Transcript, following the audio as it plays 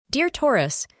Dear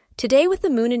Taurus, today with the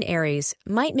moon in Aries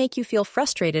might make you feel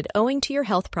frustrated owing to your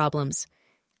health problems.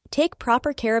 Take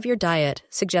proper care of your diet,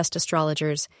 suggest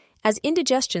astrologers, as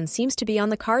indigestion seems to be on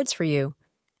the cards for you.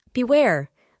 Beware,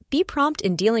 be prompt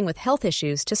in dealing with health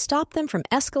issues to stop them from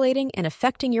escalating and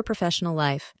affecting your professional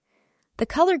life. The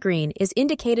color green is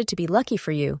indicated to be lucky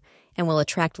for you and will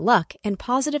attract luck and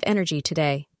positive energy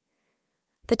today.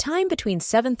 The time between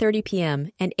 7:30 p.m.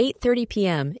 and 8:30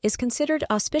 p.m. is considered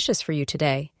auspicious for you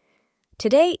today.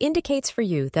 Today indicates for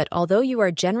you that although you are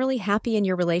generally happy in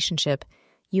your relationship,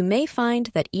 you may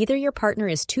find that either your partner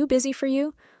is too busy for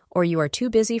you or you are too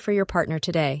busy for your partner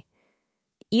today.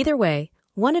 Either way,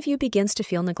 one of you begins to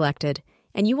feel neglected,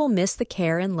 and you will miss the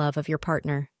care and love of your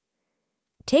partner.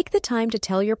 Take the time to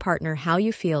tell your partner how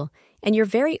you feel, and your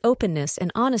very openness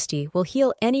and honesty will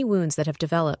heal any wounds that have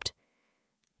developed.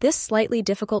 This slightly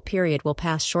difficult period will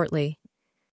pass shortly.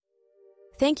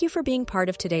 Thank you for being part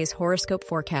of today's horoscope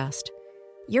forecast.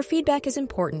 Your feedback is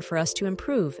important for us to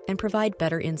improve and provide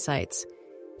better insights.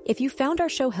 If you found our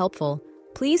show helpful,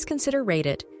 please consider rate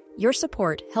it. Your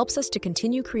support helps us to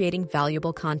continue creating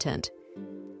valuable content.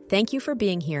 Thank you for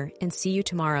being here, and see you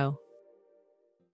tomorrow.